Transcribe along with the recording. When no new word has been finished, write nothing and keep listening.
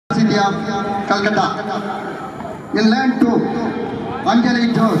University of Calcutta. In lane 2,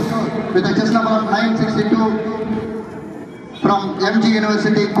 Anjali Jose with the chess number of 962 from MG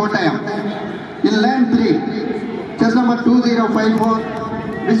University, Kottayam. In lane 3, chess number 2054,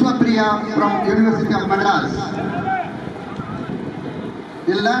 Vishwapriya from University of Madras.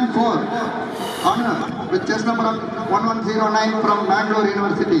 In lane 4, Anu with chess number of 1109 from Bangalore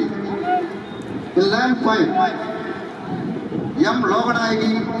University. In lane 5, M.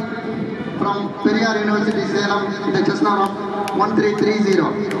 Logadagi from Periyar University, Salem with the chess number of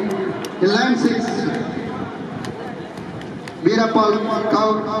 1330. In lane 6, Veerapal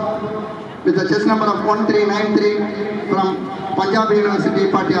Kaur with the chess number of 1393 from Punjab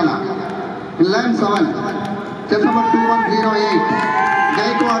University, Patiala. In lane 7, chess number 2108,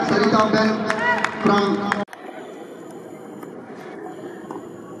 Gaikwad Sarita Ben from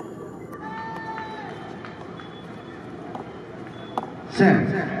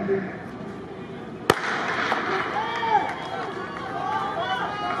Sam.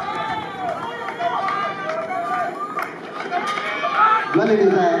 Well, it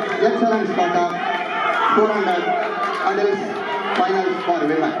is an excellent start of 400 adults finals for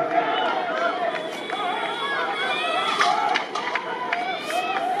women.